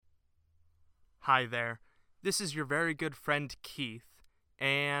Hi there. This is your very good friend Keith,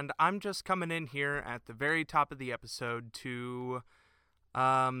 and I'm just coming in here at the very top of the episode to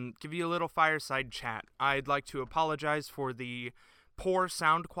give you a little fireside chat. I'd like to apologize for the poor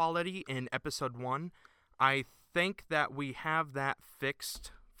sound quality in episode 1. I think that we have that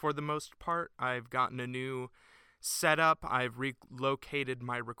fixed for the most part. I've gotten a new setup. I've relocated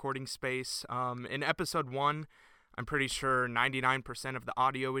my recording space. In episode 1, I'm pretty sure 99% of the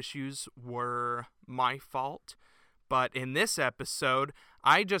audio issues were my fault. But in this episode,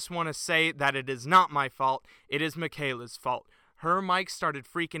 I just want to say that it is not my fault. It is Michaela's fault. Her mic started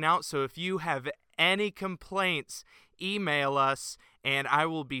freaking out, so if you have any complaints, email us, and I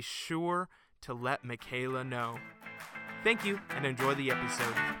will be sure to let Michaela know. Thank you, and enjoy the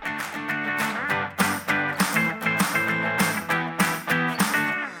episode.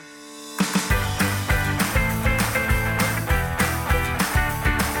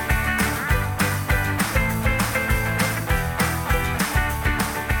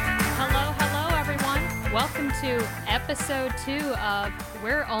 Welcome to episode 2 of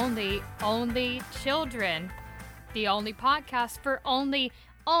We're Only Children, the only podcast for only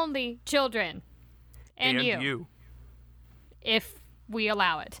children. And you. If we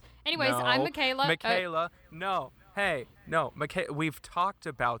allow it. Anyways, No, I'm Michaela. Michaela, no. Hey, no. Michaela, we've talked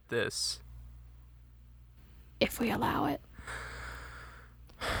about this. If we allow it.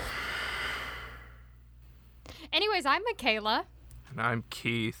 Anyways, I'm Michaela. And I'm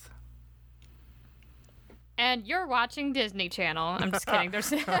Keith. And you're watching Disney Channel. I'm just kidding. There's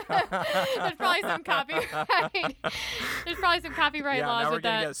probably some copyright. There's probably some copyright laws now we're with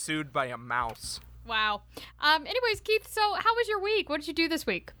gonna that. get sued by a mouse. Wow. Anyways, Keith, so how was your week? What did you do this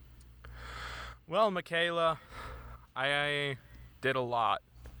week? Well, Michaela, I did a lot.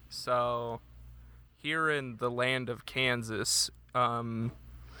 So, here in the land of Kansas,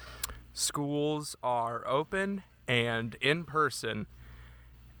 schools are open and in person.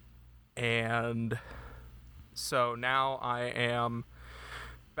 And so now I am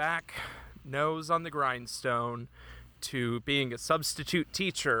back, nose on the grindstone, to being a substitute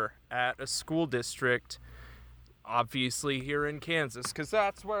teacher at a school district, obviously here in Kansas, because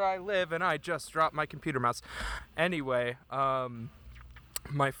that's where I live, and I just dropped my computer mouse. Anyway,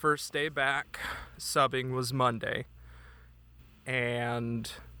 my first day back subbing was Monday,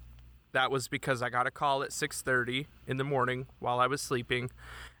 and that was because I got a call at 6:30 in the morning while I was sleeping,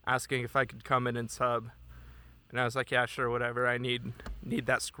 asking if I could come in and sub. And I was like, yeah, sure, whatever. I need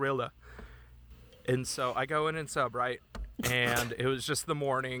that Skrilla. And so I go in and sub, right? And it was just the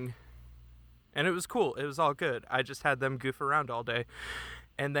morning. And it was cool. It was all good. I just had them goof around all day.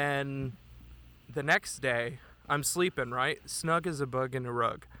 And then the next day, I'm sleeping, right? Snug as a bug in a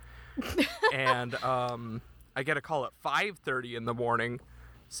rug. And I get a call at 5:30 in the morning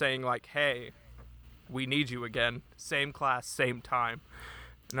saying, like, hey, we need you again. Same class, same time.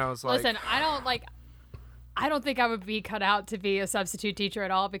 And I was like... Listen, I don't think I would be cut out to be a substitute teacher at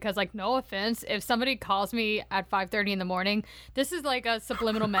all because, like, no offense, if somebody calls me at 5:30 in the morning, this is like a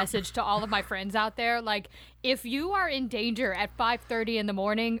subliminal message to all of my friends out there. Like, if you are in danger at 5:30 in the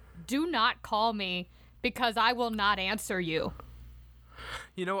morning, do not call me because I will not answer you.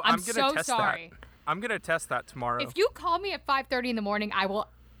 You know, I'm going to test sorry. that. I'm going to test that tomorrow. If you call me at 5:30 in the morning, I will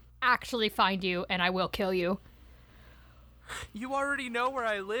actually find you and I will kill you. You already know where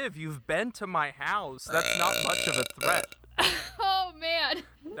I live. You've been to my house. That's not much of a threat. Oh, man.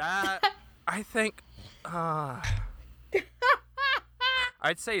 That, I think, I'd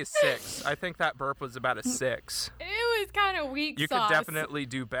say a 6. I think that burp was about a 6. It was kind of weak You sauce. could definitely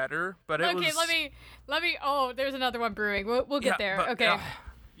do better, but it was... Okay, let me, oh, there's another one brewing. We'll get there. But, okay.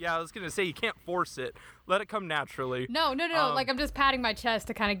 Yeah, I was going to say, you can't force it. Let it come naturally. No. Like, I'm just patting my chest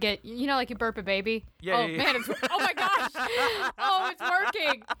to kind of get, you know, like you burp a baby? Yeah, Man, oh my gosh. Oh, it's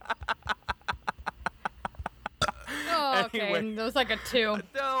working. Oh, okay. Anyway. That was like a 2.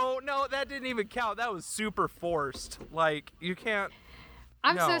 No, that didn't even count. That was super forced. Like, you can't...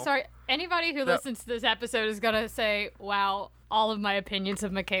 I'm No. so sorry. Anybody who listens to this episode is going to say, wow, all of my opinions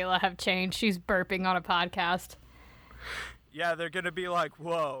of Michaela have changed. She's burping on a podcast. Yeah, they're going to be like,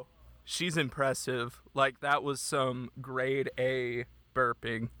 whoa, she's impressive. Like, that was some grade A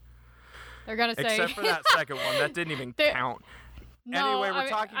burping. They're going to say... Except for that second one. That didn't even count. No, Anyway, we're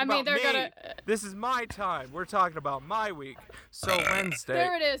talking about they're me. Gonna... This is my time. We're talking about my week. So Wednesday...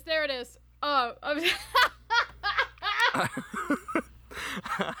 There it is. Oh, I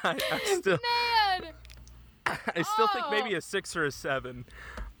still... Man! I still think maybe a 6 or a 7.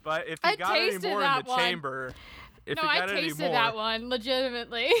 But if you got any more in the chamber... I tasted that one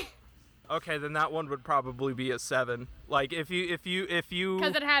legitimately. Okay, then that one would probably be a 7. Like if you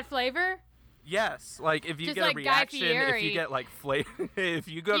because it had flavor. Yes, like if you Just get like a Guy reaction, if Fieri. you get like if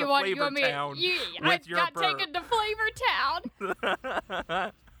you go to you Flavor want me? Town I with your got burp. taken to Flavor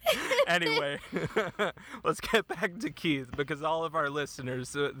Town. Anyway, let's get back to Keith because all of our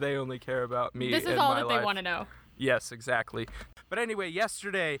listeners, they only care about me. This is and all my that life. they want to know. Yes, exactly. But anyway,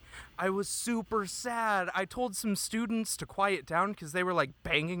 yesterday I was super sad. I told some students to quiet down because they were like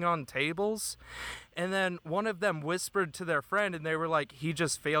banging on tables. And then one of them whispered to their friend and they were like, he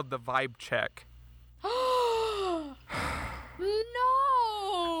just failed the vibe check. No!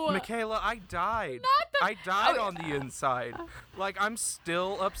 Michaela, I died. Not I died on the inside. Like, I'm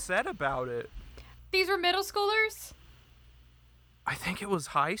still upset about it. These were middle schoolers? I think it was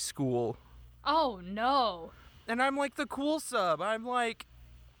high school. Oh, no. And I'm like the cool sub. I'm like,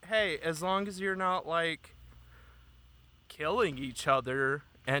 hey, as long as you're not like killing each other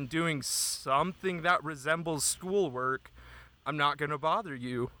and doing something that resembles schoolwork, I'm not gonna bother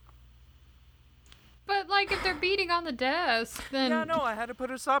you. But, like, if they're beating on the desk, then... Yeah, no, I had to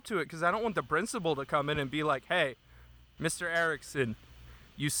put a stop to it because I don't want the principal to come in and be like, hey, Mr. Erickson,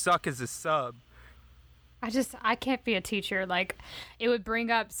 you suck as a sub. I can't be a teacher. Like, it would bring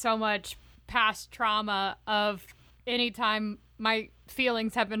up so much past trauma of any time my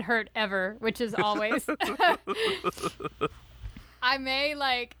feelings have been hurt ever, which is always. I may,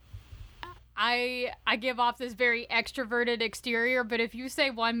 like... I give off this very extroverted exterior, but if you say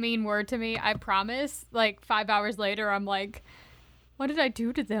one mean word to me, I promise, like 5 hours later, I'm like, what did I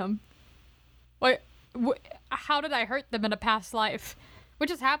do to them? How did I hurt them in a past life? Which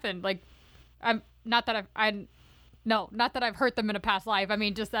has happened. Like, not that I've hurt them in a past life. I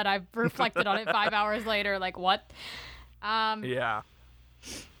mean, just that I've reflected on it 5 hours later. Like, what? Yeah.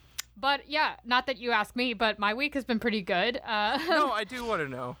 But yeah, not that you asked me, but my week has been pretty good. No, I do want to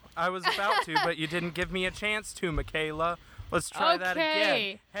know. I was about to, but you didn't give me a chance to, Michaela. Let's try that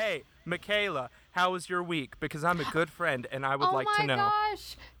again. Hey, Michaela, how was your week? Because I'm a good friend, and I would like to know. Oh my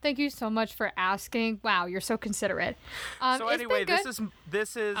gosh! Thank you so much for asking. Wow, you're so conserate. So anyway, this is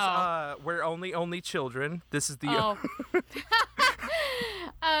we're only children. This is the. Oh.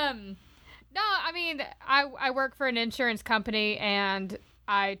 No, I mean, I work for an insurance company, and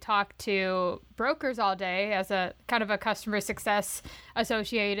I talk to brokers all day as a kind of a customer success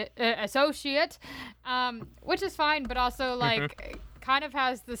associate, which is fine, but also like kind of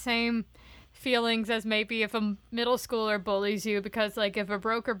has the same feelings as maybe if a middle schooler bullies you, because like if a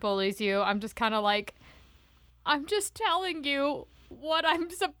broker bullies you, I'm just kind of like, I'm just telling you what I'm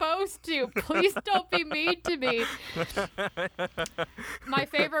supposed to. Please don't be mean to me. My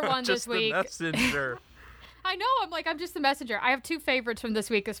favorite one this week. Just the messenger. I know, I'm just the messenger. I have two favorites from this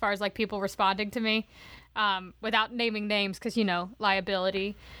week as far as like people responding to me, without naming names because, you know,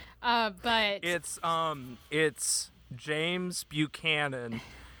 liability. But it's James Buchanan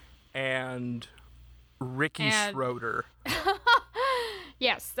and Ricky Schroeder.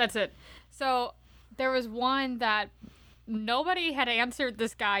 Yes, that's it. So there was one that nobody had answered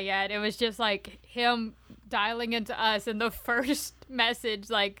this guy yet. It was just like him dialing into us, and the first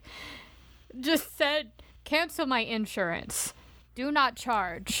message like just said, "Cancel my insurance. Do not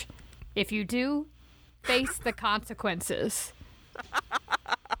charge. If you do, face the consequences."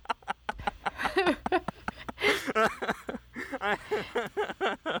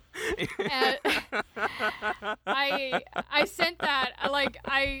 And I sent that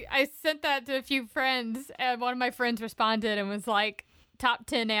I sent that to a few friends, and one of my friends responded and was like, "Top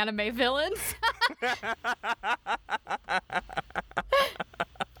 10 anime villains."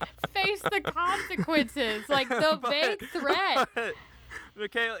 Face the consequences, like the vague threat.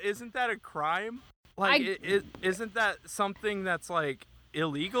 Michaela, isn't that a crime? Like, isn't that something that's like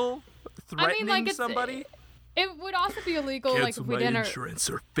illegal? Threatening somebody? It would also be illegal, Cancel like if we my didn't. Insurance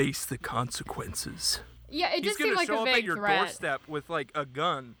or face the consequences. Yeah, it just seemed like a vague threat. He's gonna show up at your doorstep with like a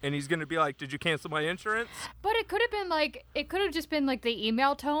gun, and he's gonna be like, "Did you cancel my insurance?" But it could have been like, it could have just been like the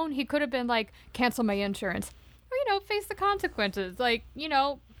email tone. He could have been like, "Cancel my insurance," or face the consequences. Like,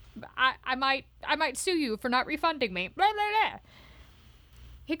 I might sue you for not refunding me. Blah, blah, blah.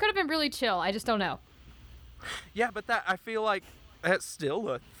 He could have been really chill. I just don't know. Yeah, but I feel like that's still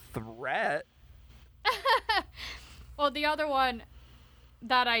a threat. Well, the other one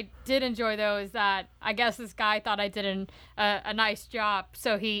that I did enjoy, though, is that I guess this guy thought I did a nice job,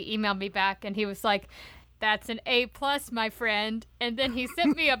 so he emailed me back, and he was like, "That's an A+, my friend," and then he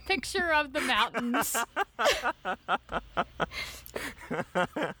sent me a picture of the mountains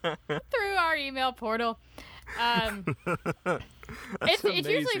through our email portal. It's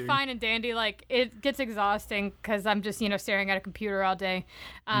usually fine and dandy. Like, it gets exhausting because I'm just staring at a computer all day.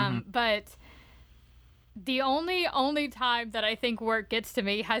 But The only time that I think work gets to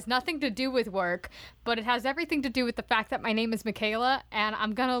me has nothing to do with work, but it has everything to do with the fact that my name is Michaela, and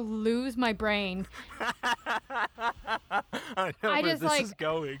I'm gonna lose my brain. I know where this is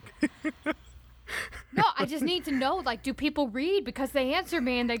going. No, I just need to know, like, do people read? Because they answer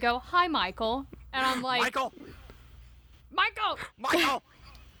me and they go, "Hi, Michael." And I'm like, Michael!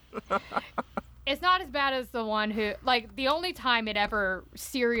 It's not as bad as the one who, like, the only time it ever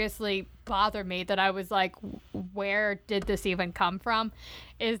seriously bothered me that I was like, where did this even come from,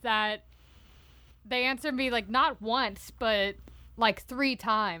 is that they answered me, like, not once, but, like, 3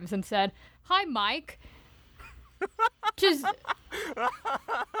 times and said, "Hi, Mike." Just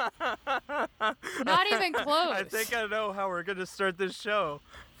not even close. I think I know how we're going to start this show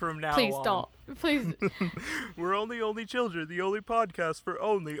from now Please on. don't. Please. We're only children, the only podcast for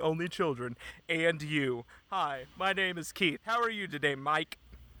only children, and you. Hi, my name is Keith. How are you today, Mike?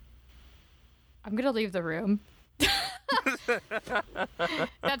 I'm gonna leave the room.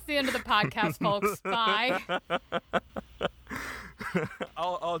 That's the end of the podcast, folks. Bye.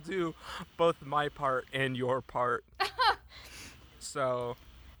 I'll do both my part and your part. So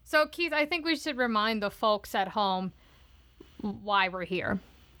Keith, I think we should remind the folks at home why we're here.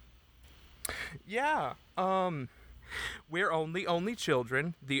 Yeah. We're only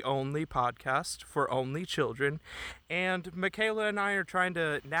children, the only podcast for only children, and Michaela and I are trying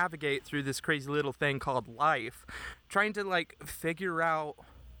to navigate through this crazy little thing called life, trying to, like, figure out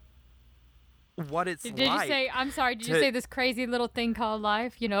what it's like. Did you say, I'm sorry, did you say this crazy little thing called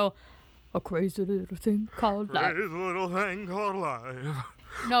life? You know, a crazy little thing called life. Crazy little thing called life.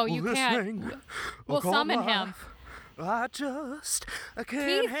 No, you can't. We'll summon him. I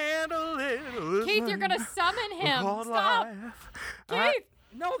can't handle it. Keith, you're gonna summon him. Stop. Life. Keith.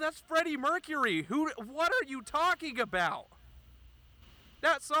 No, that's Freddie Mercury. What are you talking about?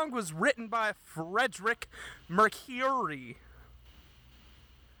 That song was written by Frederick Mercury.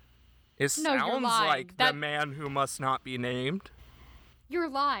 It sounds like the man who must not be named. You're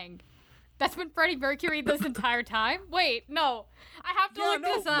lying. That's been Freddie Mercury this entire time? Wait, no. I have to look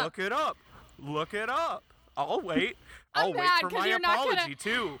this up. Look it up. Look it up. I'll wait. I'll wait for my apology,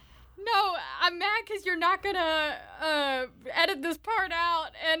 too. No, I'm mad because you're not going to edit this part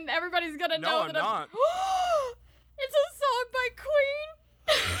out, and everybody's going to know that I'm not. It's a song by Queen?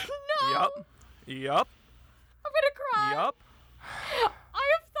 No. Yup. I'm going to cry. Yup. I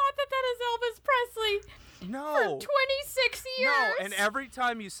have thought that is Elvis Presley. No. For 26 years. No, and every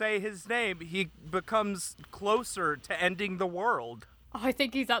time you say his name, he becomes closer to ending the world. Oh, I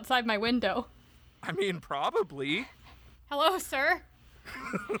think he's outside my window. I mean, probably. Hello, sir.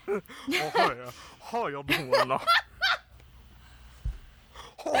 Oh, hiya. How you doing? Water.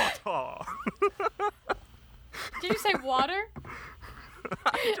 Did you say water?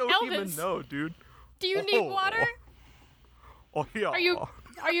 I don't Elvis, even know, dude. Do you need water? Oh, yeah. Are you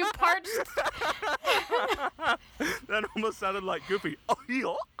parched? That almost sounded like Goofy. Oh, yeah. I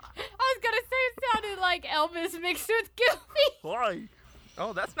was going to say it sounded like Elvis mixed with Goofy. Why?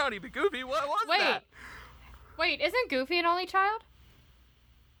 Oh, that's not even Goofy. What was that? Wait, isn't Goofy an only child?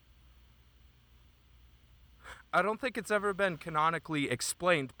 I don't think it's ever been canonically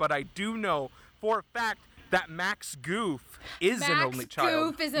explained, but I do know for a fact that Max Goof is an only child.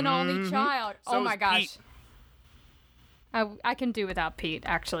 Max Goof is an only child. So oh my gosh. Pete. I can do without Pete,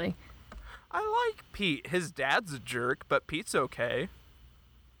 actually. I like Pete. His dad's a jerk, but Pete's okay.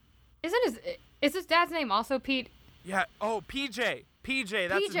 Is his dad's name also Pete? Yeah. Oh, PJ. PJ,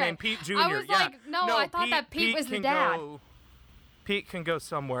 that's his name. Pete Jr. I was like, no, I thought that Pete was the dad. Pete can go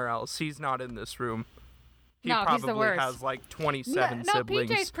somewhere else. He's not in this room. He no, probably he's the worst. has like 27 siblings.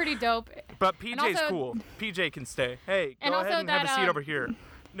 No, PJ's pretty dope. But PJ's cool. PJ can stay. Hey, go ahead and have a seat over here.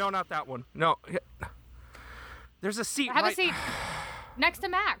 No, not that one. No. There's a seat Have a seat next to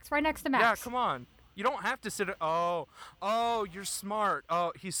Max, right next to Max. Yeah, come on. You don't have to sit. Oh, you're smart.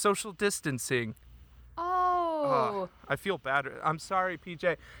 Oh, he's social distancing. Oh. I feel bad. I'm sorry,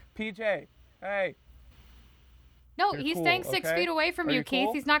 PJ. PJ, hey. No, You're he's cool, staying 6 feet away from you, Keith.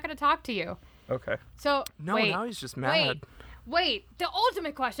 Cool? He's not going to talk to you. Okay. So, no, wait. Now he's just mad. Wait. The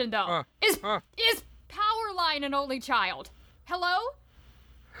ultimate question, though, is Powerline an only child? Hello?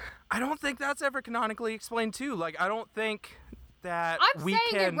 I don't think that's ever canonically explained, too. Like, I don't think that we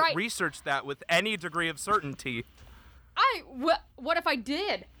can research that with any degree of certainty. What if I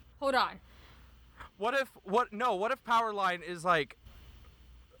did? Hold on. What if Powerline is, like,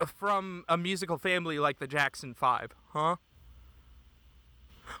 from a musical family like the Jackson 5, huh?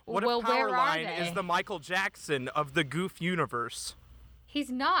 What if Powerline is the Michael Jackson of the Goof universe?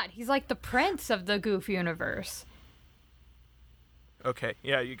 He's not. He's like the prince of the Goof universe. Okay,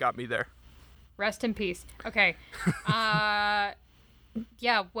 yeah, you got me there. Rest in peace. Okay.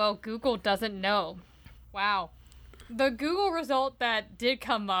 Yeah, well, Google doesn't know. Wow. The Google result that did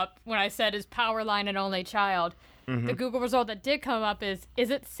come up when I said is Powerline an only child, the Google result that did come up is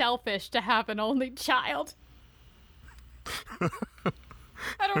it selfish to have an only child?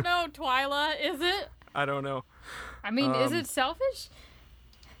 I don't know, Twyla, is it? I don't know. I mean, is it selfish?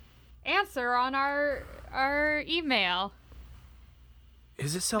 Answer on our email.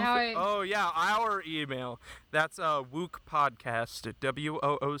 Is it selfish? Oh, yeah, our email. That's WOOC podcast,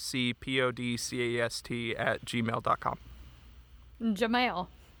 WOOCPODCAST at gmail.com. Jamail.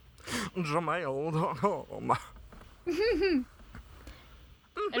 Gmail.com. And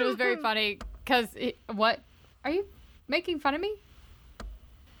it was very funny, because, what? Are you making fun of me?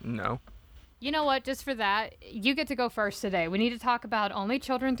 No. You know what? Just for that, you get to go first today. We need to talk about only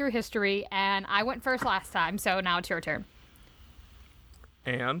children through history, and I went first last time, so now it's your turn.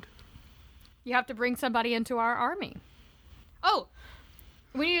 And? You have to bring somebody into our army. Oh,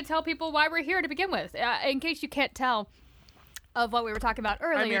 we need to tell people why we're here to begin with, in case you can't tell of what we were talking about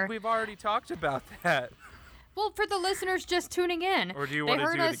earlier. I mean, we've already talked about that. Well, for the listeners just tuning in. Or do you want to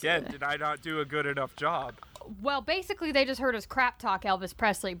do it again? Did I not do a good enough job? Well, basically, they just heard us crap talk Elvis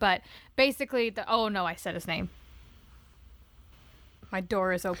Presley, but basically, oh no, I said his name. My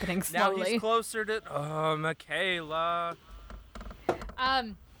door is opening slowly. Now he's closer to, Michaela.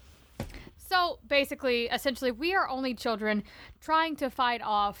 So basically, essentially, we are only children trying to fight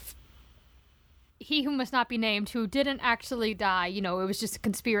off he who must not be named, who didn't actually die. You know, it was just a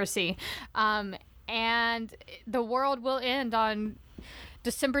conspiracy. And the world will end on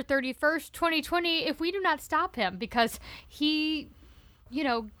December 31st, 2020, if we do not stop him, because he,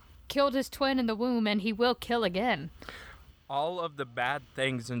 killed his twin in the womb, and he will kill again. All of the bad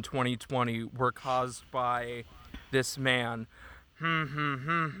things in 2020 were caused by this man.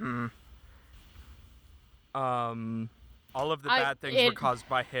 All of the bad things were caused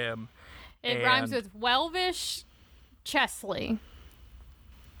by him. It rhymes with Welvish Chesley.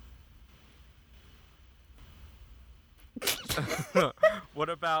 What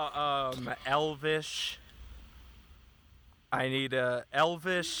about Elvish? I need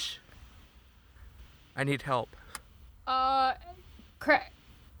Elvish. I need help.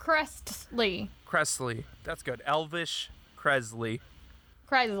 Crestley. Cressley. That's good. Elvish Cresley.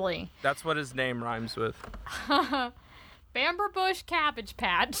 Cresley. That's what his name rhymes with. Bamberbush Cabbage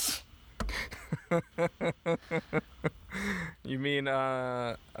Patch. You mean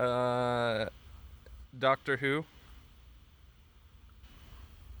Doctor Who?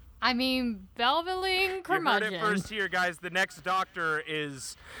 I mean, Belvaling Curmudgeon. You heard it first here, guys. The next Doctor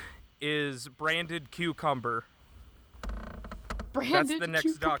is Branded Cucumber. That's the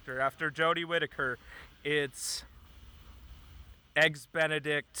next Doctor. After Jodie Whittaker, it's Eggs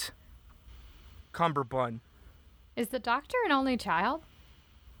Benedict Cumberbun. Is the Doctor an only child?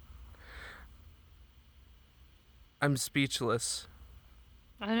 I'm speechless.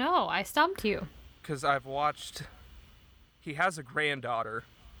 I don't know. I stumped you. Because I've watched... He has a granddaughter.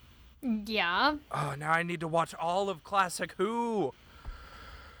 Yeah. Oh, now I need to watch all of Classic Who.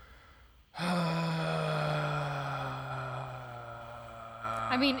 I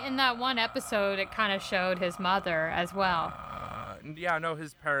mean, in that one episode, it kind of showed his mother as well. Yeah, no,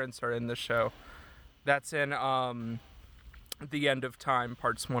 his parents are in the show. That's in The End of Time,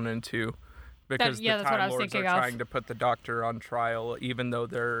 parts 1 and 2. Because the Time Lords are trying to put the Doctor on trial, even though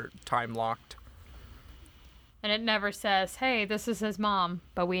they're time locked. And it never says, hey, this is his mom,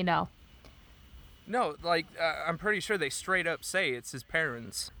 but we know. No, I'm pretty sure they straight up say it's his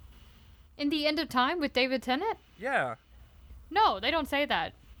parents. In The End of Time with David Tennant? Yeah. No, they don't say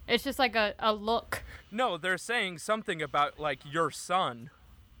that. It's just like a look. No, they're saying something about, your son.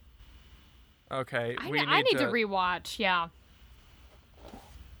 Okay, I need to rewatch, yeah.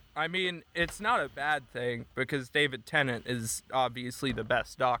 I mean, it's not a bad thing, because David Tennant is obviously the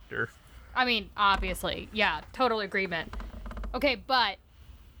best Doctor. I mean, obviously. Yeah, total agreement. Okay, but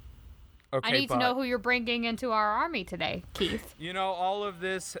I need to know who you're bringing into our army today, Keith. All of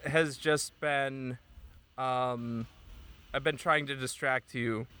this has just been... I've been trying to distract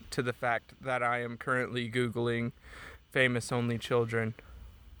you to the fact that I am currently Googling famous only children.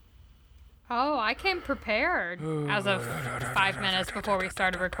 Oh, I came prepared as of 5 minutes before we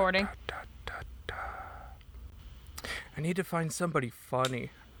started recording. I need to find somebody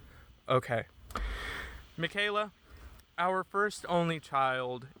funny. Okay. Michaela, our first only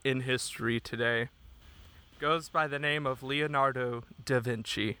child in history today goes by the name of Leonardo da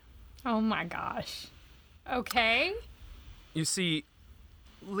Vinci. Oh my gosh. Okay. You see,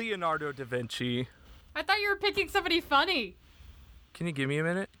 Leonardo da Vinci... I thought you were picking somebody funny. Can you give me a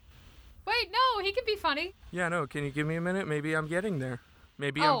minute? Wait, no, he can be funny. Yeah, no, can you give me a minute? Maybe I'm getting there.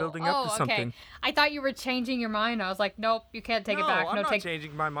 Maybe I'm building up to something. Okay. I thought you were changing your mind. I was like, nope, you can't take it back. I'm not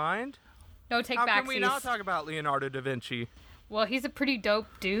changing my mind. No take How back. can we not talk about Leonardo da Vinci? Well, he's a pretty dope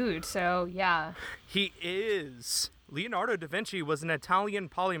dude, so yeah. He is. Leonardo da Vinci was an Italian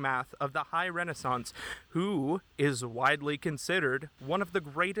polymath of the High Renaissance who is widely considered one of the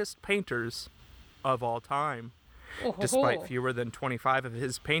greatest painters of all time, despite fewer than 25 of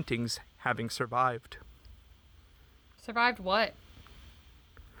his paintings having survived. Survived what?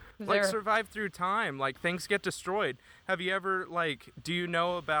 Survive through time. Like, things get destroyed. Have you ever, do you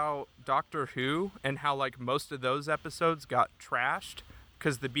know about Doctor Who and how, most of those episodes got trashed?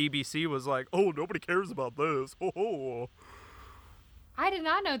 Because the BBC was like, oh, nobody cares about this. Oh. I did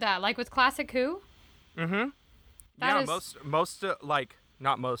not know that. Like, with Classic Who? Mm-hmm. Yeah,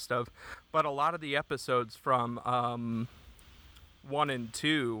 not most of, but a lot of the episodes from 1 and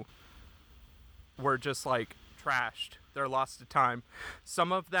 2 were just, trashed. They're lost to time.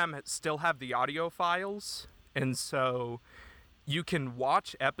 Some of them still have the audio files, and so you can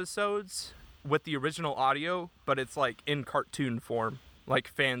watch episodes with the original audio, but it's in cartoon form.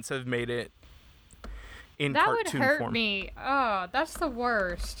 Fans have made it in cartoon form. That would hurt me. Oh, that's the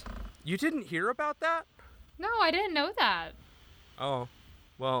worst. You didn't hear about that? No, I didn't know that. Oh,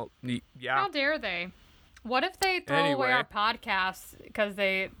 well, yeah. How dare they? What if they throw away our podcasts because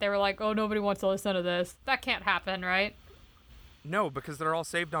they were like, oh, nobody wants to listen to this? That can't happen, right? No, because they're all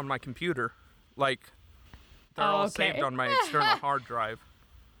saved on my computer. They're all saved on my external hard drive.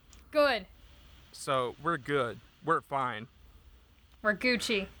 Good. So, we're good. We're fine. We're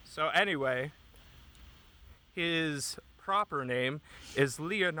Gucci. So, anyway, his proper name is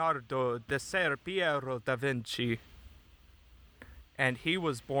Leonardo da Ser Piero da Vinci. And he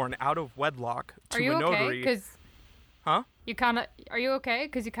was born out of wedlock to a notary. Okay? Huh? Are you okay?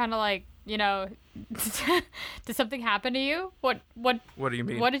 Because you kind of did something happen to you? What do you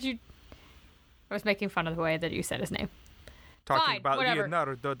mean? What did you... I was making fun of the way that you said his name. Talking about whatever.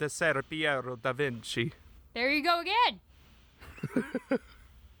 Leonardo da Ser Piero da Vinci. There you go again.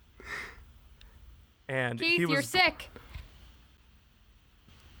 And Keith, you're sick.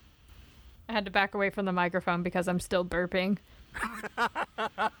 I had to back away from the microphone because I'm still burping.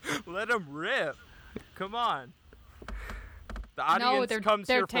 Let him rip. Come on. The audience comes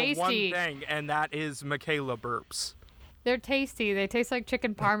here tasty. For one thing, and that is Michaela burps. They're tasty. They taste like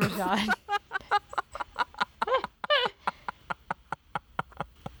chicken parmesan.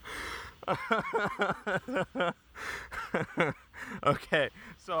 Okay,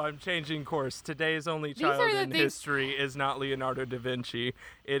 so I'm changing course. Today's only child in history is not Leonardo da Vinci.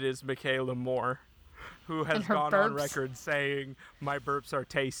 It is Michaela Moore, who has gone on record saying, my burps are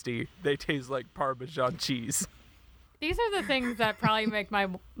tasty. They taste like Parmesan cheese. These are the things that probably make my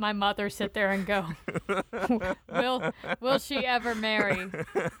mother sit there and go, will she ever marry?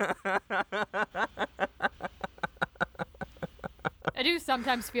 I do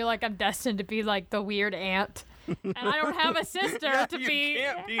sometimes feel like I'm destined to be like the weird aunt. And I don't have a sister to be.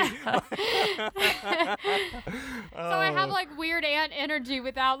 Can't be. So I have weird aunt energy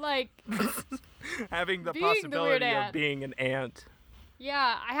without having the being possibility of being an aunt.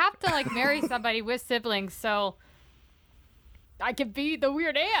 Yeah, I have to marry somebody with siblings so I can be the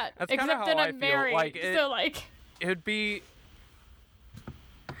weird aunt. That's except how that I I'm feel. married. It'd be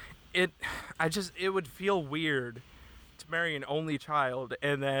it would feel weird to marry an only child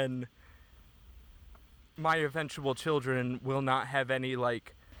and then my eventual children will not have any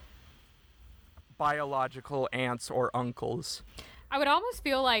biological aunts or uncles. I would almost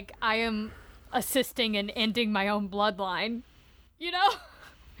feel like I am assisting in ending my own bloodline. You know?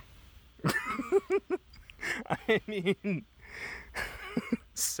 I mean,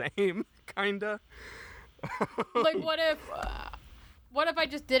 same, kinda. What if I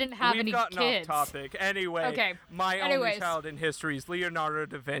just didn't have any kids? We've gotten off topic. Anyway, okay. Only child in history is Leonardo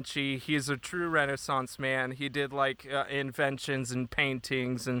da Vinci. He's a true Renaissance man. He did inventions and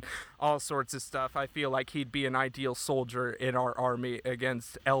paintings and all sorts of stuff. I feel like he'd be an ideal soldier in our army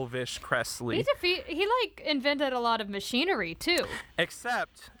against Elvis Presley. He invented a lot of machinery too.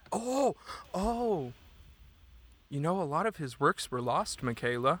 Except, a lot of his works were lost,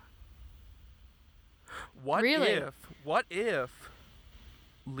 Michaela. What if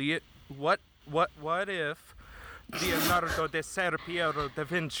Leonardo da Ser Piero da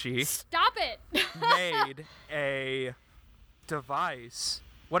Vinci Stop it! made a device?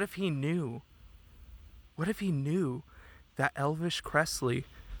 What if he knew that Elvis Presley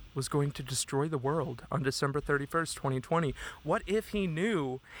was going to destroy the world on December 31st, 2020? What if he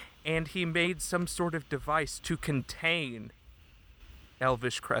knew and he made some sort of device to contain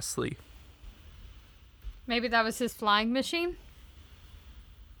Elvis Presley? Maybe that was his flying machine?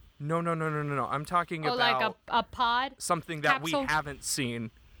 No. I'm talking about like a pod? something that capsule? we haven't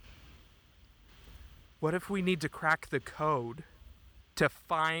seen. What if we need to crack the code to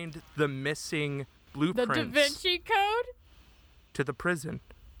find the missing The blueprints Da Vinci Code? to the prison?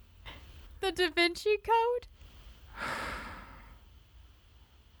 The Da Vinci Code?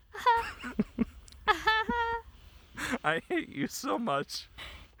 I hate you so much.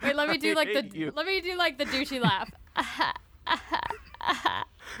 Wait, let me do like hate you. the douchey laugh.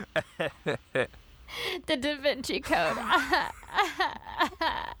 The Da Vinci Code.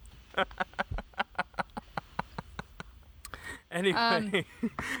 Anyway,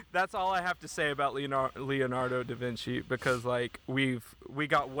 that's all I have to say about Leonardo da Vinci, because like we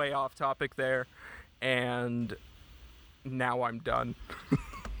got way off topic there, and now I'm done.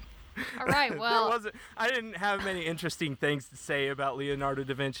 All right, well, I didn't have many interesting things to say about Leonardo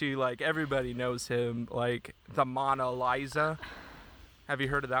da Vinci. Like, everybody knows him, like the Mona Lisa. Have you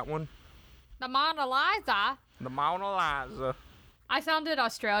heard of that one? the Mona Lisa. The Mona Lisa. I sounded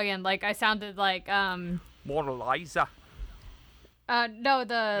Australian, like I sounded like Mona Lisa. no,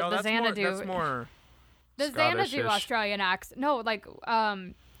 the that's Xanadu. More, that's more the Scottish-ish. Xanadu Australian accent. No, like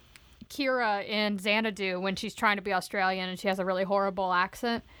Kira in Xanadu when she's trying to be Australian and she has a really horrible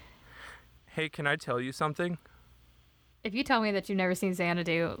accent. Hey, can I tell you something? If you tell me that you've never seen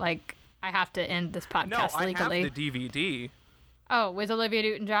Xanadu, like I have to end this podcast No, legally. I have the DVD. Oh, with Olivia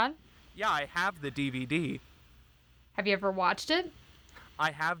Newton-John? Yeah, I have the DVD. Have you ever watched it?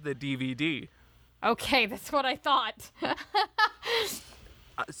 I have the DVD. Okay, that's what I thought.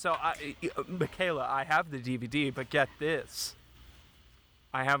 Michaela, I have the DVD, but get this.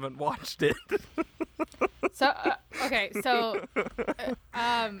 I haven't watched it. So,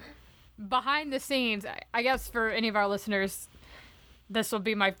 behind the scenes, I guess for any of our listeners, this will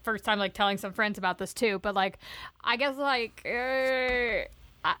be my first time like telling some friends about this too. But like, I guess like a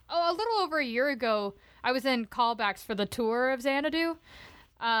little over a year ago, I was in callbacks for the tour of Xanadu,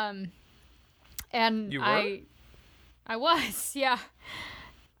 and You were? I was, yeah.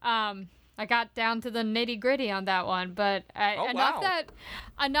 I got down to the nitty gritty on that one, but enough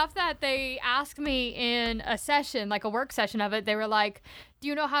that they asked me in a session, like a work session of it. They were like, "Do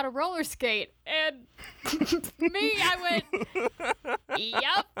you know how to roller skate?" And me, I went,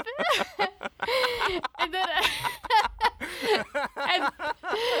 "Yup." and then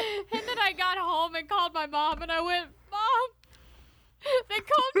and then I got home and called my mom, and I went, "Mom, they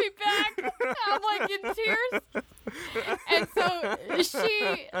called me back." I'm like in tears. And so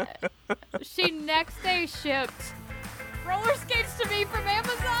she next day shipped roller skates to me from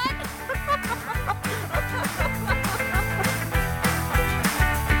Amazon.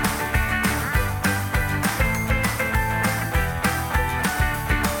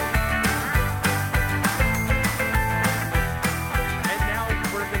 And now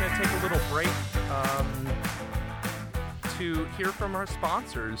we're going to take a little break to hear from our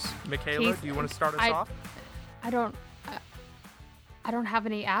sponsors. Michaela, Keith, do you want to start us off? I don't have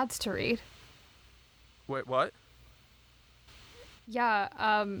any ads to read. Wait, what?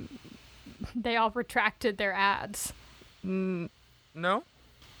 Yeah, they all retracted their ads. No?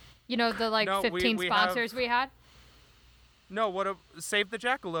 You know, the like No, 15 we sponsors have- we had? No, Save the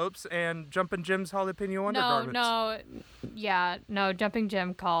Jackalopes and Jumpin' Jim's Jalapeno Undergarments. No, Jumping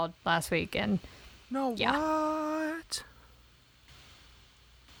Jim called last week and No, Yeah. what?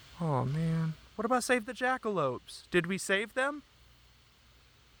 Oh, man. What about Save the Jackalopes? Did we save them?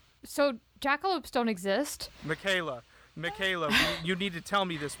 so jackalopes don't exist. Michaela, you need to tell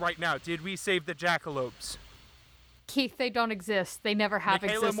me this right now. Did we save the jackalopes? Keith, they don't exist. They never have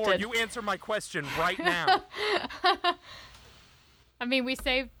Michaela existed. Moore, you answer my question right now. I mean, we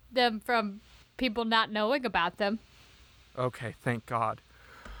saved them from people not knowing about them. Okay, thank God.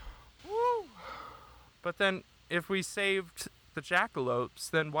 Woo. But then, if we saved the jackalopes,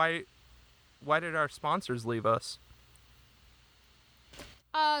 then why did our sponsors leave us?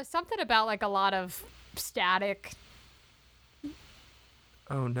 Something about like a lot of static,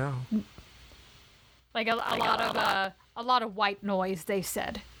 Oh no. like a lot of white noise. They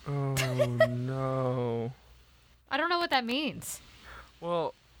said. Oh no. I don't know what that means.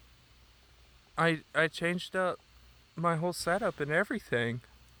 Well, I changed up my whole setup and everything.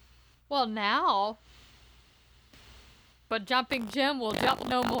 Well, now. But Jumping Jim will jump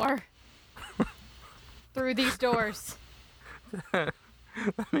no more through these doors That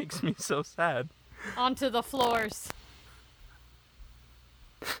makes me so sad. onto the floors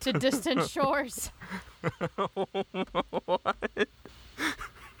to distant shores What?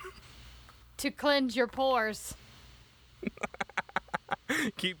 to cleanse your pores.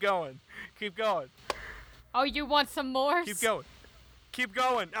 Keep going. Keep going. Oh, you want some more? Keep going. Keep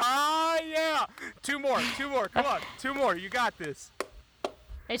going. Ah, yeah. Two more. Come on. Two more. You got this.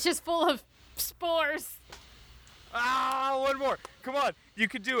 It's just full of spores. Ah, one more. Come on. You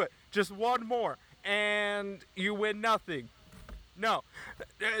can do it. Just one more. And you win nothing. No.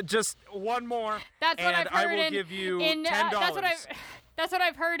 Just one more. That's what I've heard. I will give you $10. That's what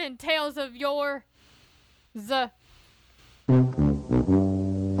I've heard in Tales of Yore.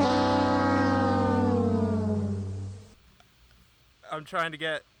 I'm trying to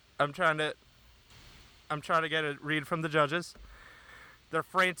get a read from the judges. They're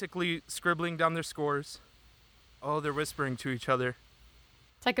frantically scribbling down their scores. Oh, they're whispering to each other.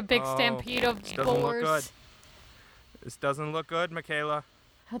 It's like a big stampede of this doesn't look good. boars. This doesn't look good, Michaela.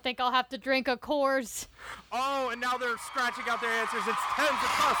 I think I'll have to drink a Coors. Oh, and now they're scratching out their answers. It's tens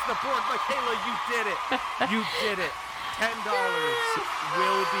across the board. Michaela, you did it. You did it. $10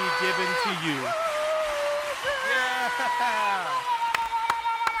 will be given to you. Yeah!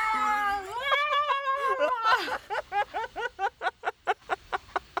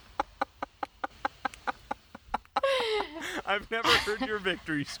 I've never heard your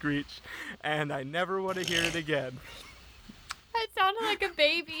victory screech, and I never want to hear it again. That sounded like a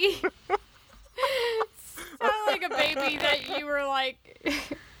baby. Sounded like a baby that you were like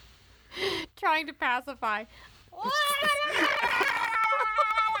trying to pacify.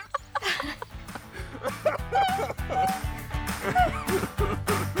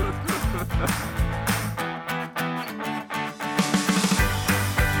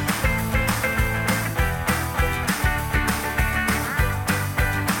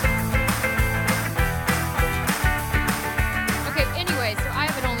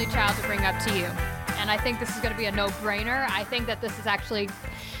 Child to bring up to you, and I think this is going to be a no-brainer. I think that this is actually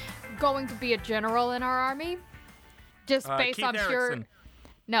going to be a general in our army, just based Keith on Erickson.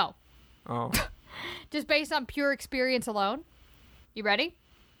 No. Oh. Just based on pure experience alone. You ready?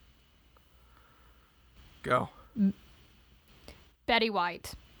 Go. Betty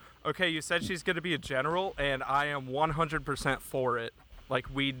White. Okay, you said she's going to be a general, and I am 100% for it. Like,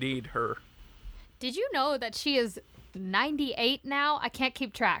 we need her. Did you know that she is 98 now? I can't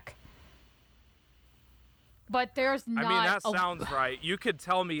keep track. But there's not... I mean, that sounds right. You could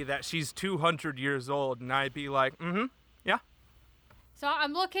tell me that she's 200 years old, and I'd be like, yeah. So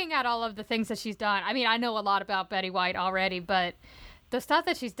I'm looking at all of the things that she's done. I mean, I know a lot about Betty White already, but the stuff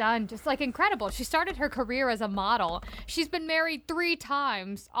that she's done, just like incredible. She started her career as a model. She's been married 3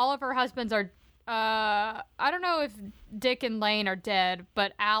 times. All of her husbands are... I don't know if Dick and Lane are dead,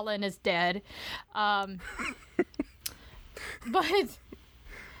 but Alan is dead.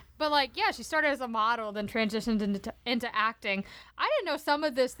 But like, yeah, she started as a model, then transitioned into acting. I didn't know some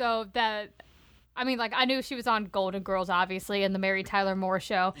of this, though, I mean, like, I knew she was on Golden Girls, obviously, and the Mary Tyler Moore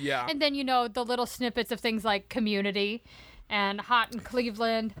Show. Yeah. And then, the little snippets of things like Community and Hot in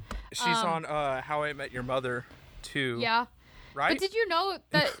Cleveland. She's on How I Met Your Mother, too. Yeah. Right? But did you know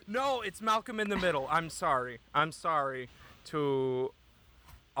that... No, it's Malcolm in the Middle. I'm sorry to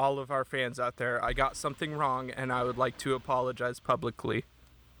all of our fans out there. I got something wrong, and I would like to apologize publicly.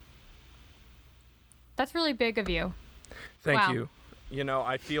 That's really big of you. Thank you.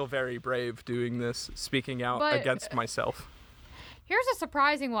 I feel very brave doing this, speaking out against myself. Here's a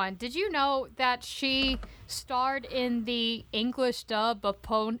surprising one. Did you know that she starred in the English dub of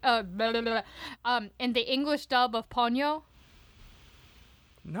Ponyo?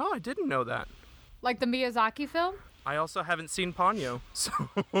 No, I didn't know that. Like the Miyazaki film? I also haven't seen Ponyo, so...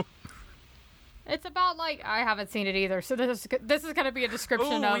 It's about, like... I haven't seen it either, so this is going to be a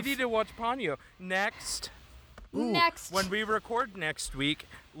description of... we need to watch Ponyo. Next. Next. When we record next week,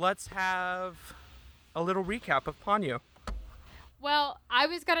 let's have a little recap of Ponyo. Well, I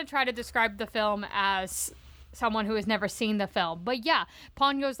was going to try to describe the film as someone who has never seen the film. But yeah,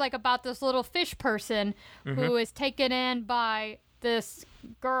 Ponyo's like about this little fish person who is taken in by this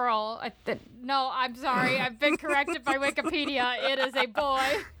girl. No, I'm sorry. I've been corrected by Wikipedia. It is a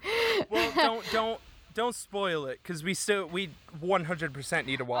boy. Well, don't spoil it, because we 100%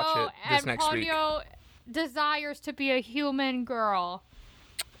 need to watch it this next week. Ponyo desires to be a human girl.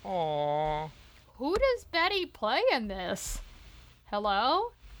 Aww. Who does Betty play in this?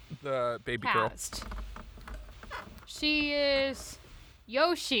 Hello? The baby Cast. Girl. She is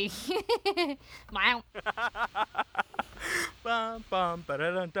Yoshi. Wow. Bum bum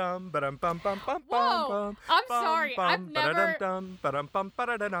ba-da-dum dum ba-dum bum bum bum Whoa! I'm sorry. I've never.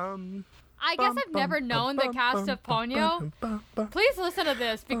 I guess I've never known the cast of Ponyo. Please listen to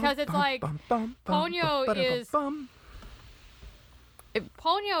this, because it's like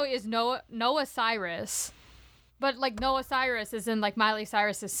Ponyo is Noah Cyrus, but like Noah Cyrus is in like Miley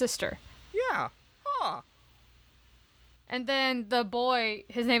Cyrus's sister. Yeah. Huh. And then the boy,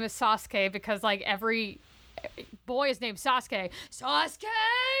 his name is Sasuke because like every boy is named Sasuke. Sasuke!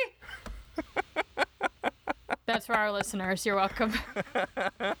 That's for our listeners. You're welcome.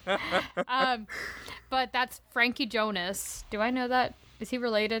 But that's Frankie Jonas. Do I know that? Is he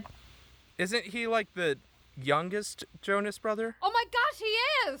related? Isn't he like the youngest Jonas brother? Oh my gosh,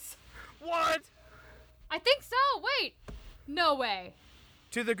 he is! What? I think so. Wait. No way.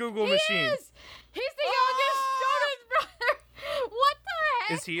 To the Google He machine. is! He's the youngest Jonas brother! What the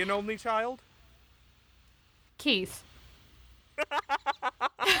heck? Is he an only child? Keith.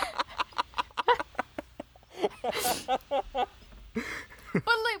 But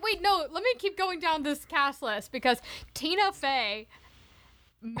wait, no, let me keep going down this cast list because Tina Fey,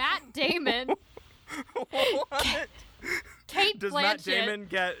 Matt Damon, What? Kate Does Blanchett. Matt Damon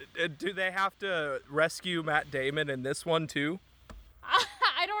get... do they have to rescue Matt Damon in this one, too?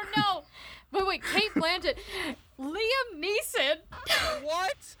 I don't know. But wait, Kate Blanchett, Liam Neeson,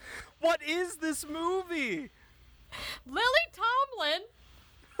 What? What is this movie? Lily Tomlin,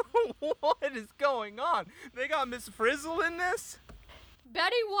 What is going on? They got Miss Frizzle in this?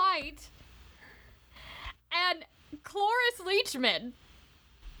 Betty White, and Cloris Leachman.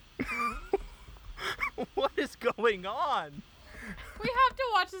 What is going on? We have to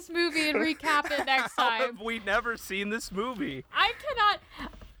watch this movie and recap it next How time. have we never seen this movie? I cannot.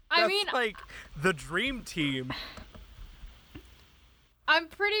 That's like the dream team. I'm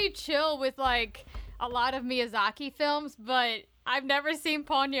pretty chill with like a lot of Miyazaki films, but I've never seen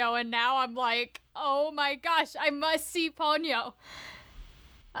Ponyo, and now I'm like, oh my gosh, I must see Ponyo.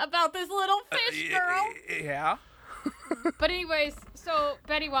 About this little fish girl. Yeah. But anyways, so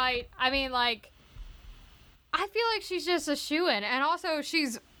Betty White, I mean, like, I feel like she's just a shoo-in, and also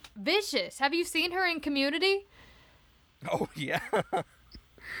she's vicious. Have you seen her in Community? Oh, yeah.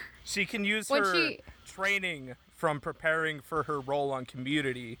 She can use When her she- training from preparing for her role on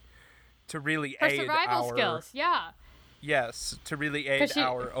Community to really Her aid survival our... skills, yeah. Yes, to really aid 'Cause she-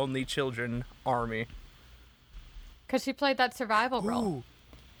 our only children army. Because she played that survival role.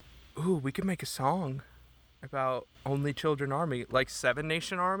 Ooh, we could make a song about only children army, like Seven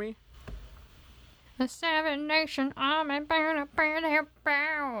Nation Army. The Seven Nation Army. That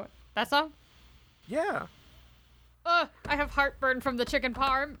song? Yeah. Ugh, I have heartburn from the chicken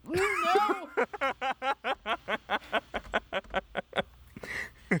parm. No!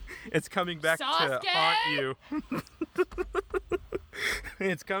 It's coming back to Sasuke! haunt you.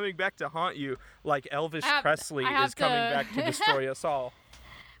 It's coming back to haunt you like Elvis Presley I have is coming to- back to destroy us all.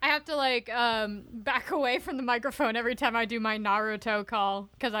 I have to like back away from the microphone every time I do my Naruto call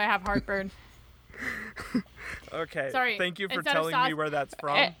because I have heartburn. Okay, Sorry, thank you for instead of telling me where that's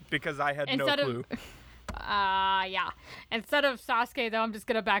from, because I had no instead of- clue. Yeah. Instead of Sasuke though, I'm just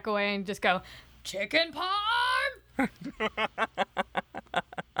gonna back away and just go Chicken Parm.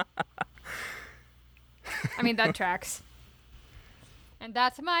 I mean that tracks. And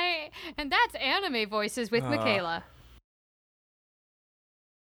that's anime voices with Michaela.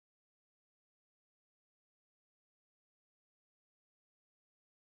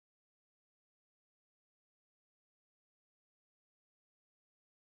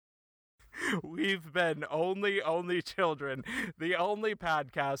 We've been only children, the only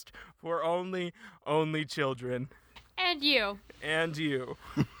podcast for only children. And you. And you.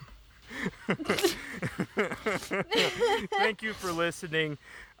 Thank you for listening.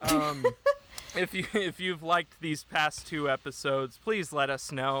 If you've liked these past 2 episodes, please let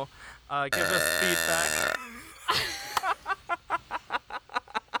us know. Give us feedback.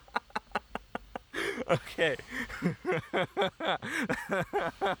 Okay.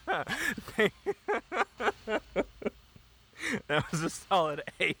 That was a solid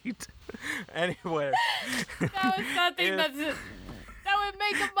 8. Anyway. That was something that would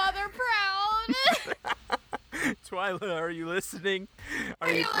make a mother proud. Twyla, are you listening?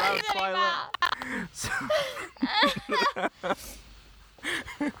 Are you proud, Twyla?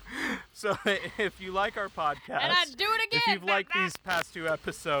 So if you like our podcast, And I'd do it again. if you've liked these past 2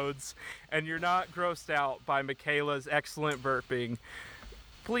 episodes and you're not grossed out by Michaela's excellent burping,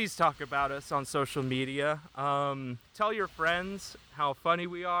 please talk about us on social media. Tell your friends how funny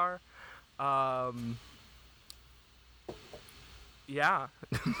we are. Yeah.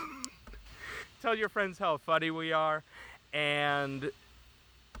 Tell your friends how funny we are, and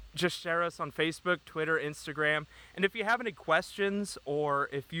just share us on Facebook, Twitter, Instagram. And if you have any questions, or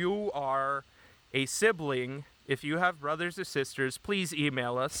if you are a sibling, if you have brothers or sisters, please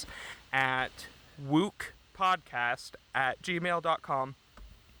email us at woocpodcast@gmail.com.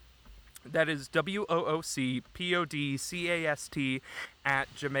 That is WOOCPODCAST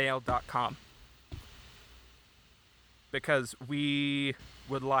 @gmail.com. because we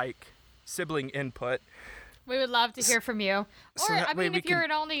would like sibling input. We would love to hear from you. Or So that I way mean, we if you're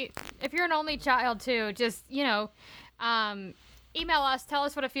an only child too, just email us. Tell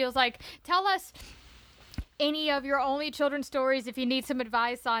us what it feels like. Tell us any of your only children stories if you need some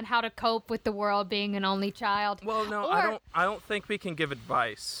advice on how to cope with the world being an only child. Well, no, I don't think we can give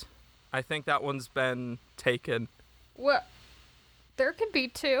advice. I think that one's been taken. Well, there could be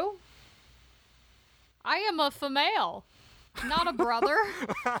two. I am a female, not a brother.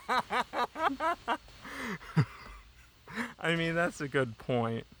 I mean, that's a good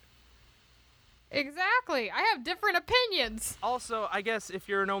point. Exactly. I have different opinions. Also, I guess if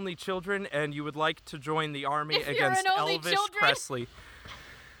you're an only children and you would like to join the army If you're against an only Elvis children? Presley.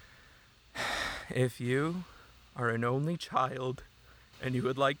 If you are an only child and you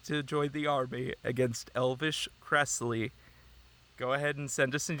would like to join the army against Elvis Presley, go ahead and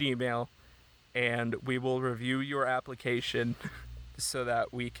send us an email and we will review your application so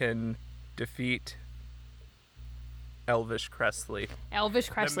that we can defeat Elvis Presley. Elvis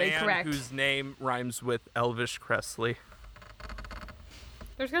Presley, the man correct. whose name rhymes with Elvis Presley.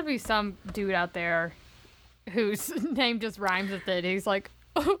 There's gonna be some dude out there whose name just rhymes with it. He's like,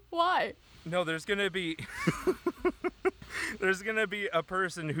 why? No, there's gonna be there's gonna be a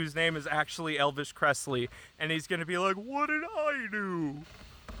person whose name is actually Elvis Presley, and he's gonna be like, "What did I do?"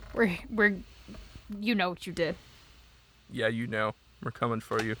 We're you know what you did. Yeah, you know, we're coming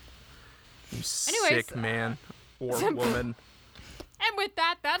for you. You Anyways, sick man or woman. And with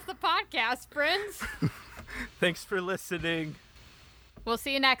that, that's the podcast, friends. Thanks for listening. We'll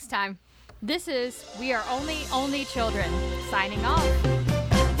see you next time. This is We Are Only Children, signing off.